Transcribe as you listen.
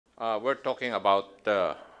we're talking about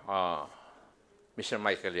Mr.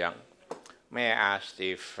 Michael Yang. May I ask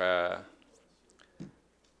if a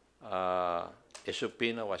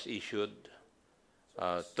subpoena was issued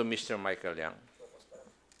to Mr. Michael Yang?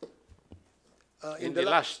 In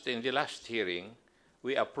the last hearing,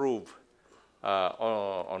 we approved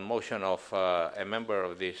on motion of a member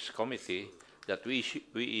of this committee that we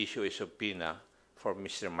issue a subpoena for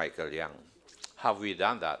Mr. Michael Yang. Have we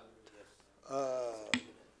done that?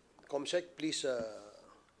 Comsec, please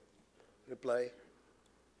reply.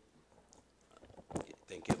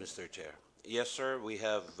 Thank you, Mr. Chair. Yes, sir, we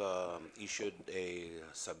have issued a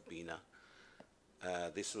subpoena.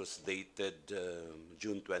 This was dated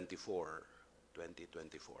June 24,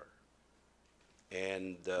 2024.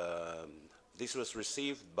 And this was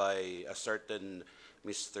received by a certain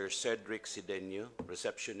Mr. Cedric Sidenio,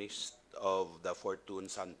 receptionist of the Fortune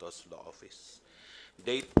Santos Law Office.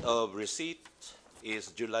 Date of receipt is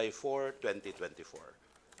July 4, 2024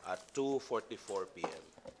 at 2:44 p.m.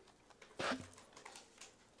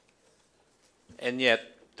 And yet,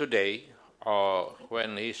 today,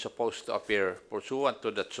 when he's supposed to appear pursuant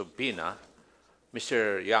to that subpoena,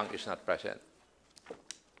 Mr. Yang is not present.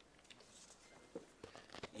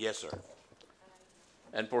 Yes, sir.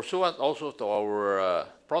 And pursuant also to our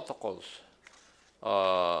protocols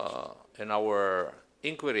in our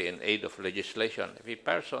inquiry in aid of legislation, if a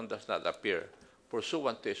person does not appear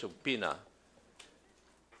pursuant to a subpoena,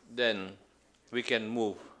 then we can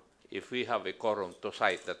move, if we have a quorum, to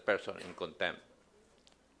cite that person in contempt.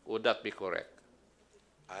 Would that be correct?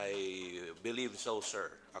 I believe so,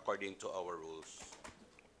 sir, according to our rules.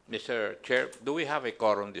 Mr. Chair, do we have a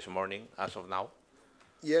quorum this morning as of now?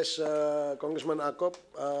 Yes, Congressman Acop,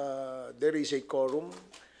 there is a quorum.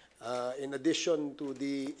 In addition to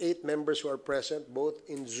the 8 members who are present, both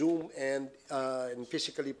in Zoom and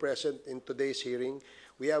physically present in today's hearing,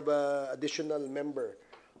 we have an additional member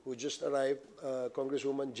who just arrived,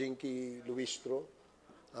 Congresswoman Jinky Luistro,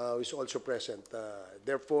 who is also present.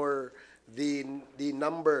 Therefore, the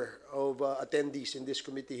number of attendees in this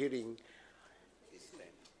committee hearing is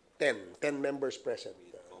 10 members present.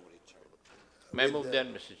 May I move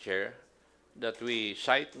then, Mr. Chair, that we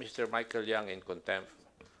cite Mr. Michael Yang in contempt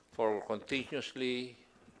for continuously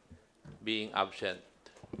being absent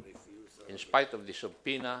in spite of the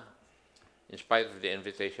subpoena, in spite of the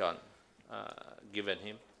invitation given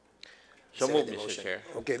him. So move, Mr. Chair.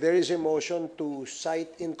 Okay, there is a motion to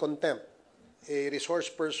cite in contempt a resource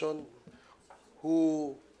person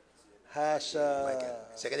who has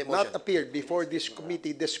not appeared before this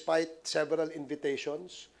committee despite several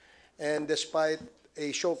invitations and despite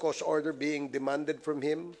a show cause order being demanded from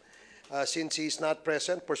him. Since he is not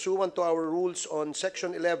present, pursuant to our rules on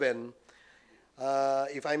Section 11,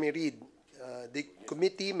 if I may read, the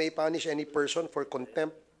committee may punish any person for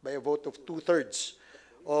contempt by a vote of 2/3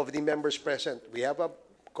 of the members present. We have a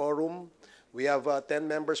quorum. We have 10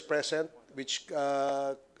 members present, which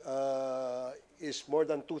is more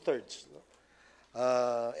than 2/3.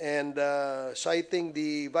 And citing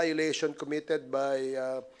the violation committed by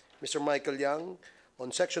Mr. Michael Yang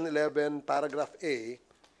on Section 11, Paragraph A,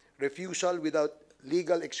 refusal without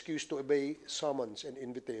legal excuse to obey summons and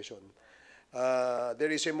invitation.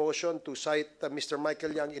 There is a motion to cite Mr.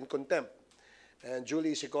 Michael Yang in contempt. And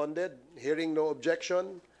duly seconded. Hearing no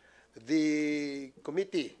objection, the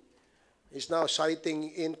committee is now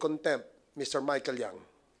citing in contempt Mr. Michael Yang.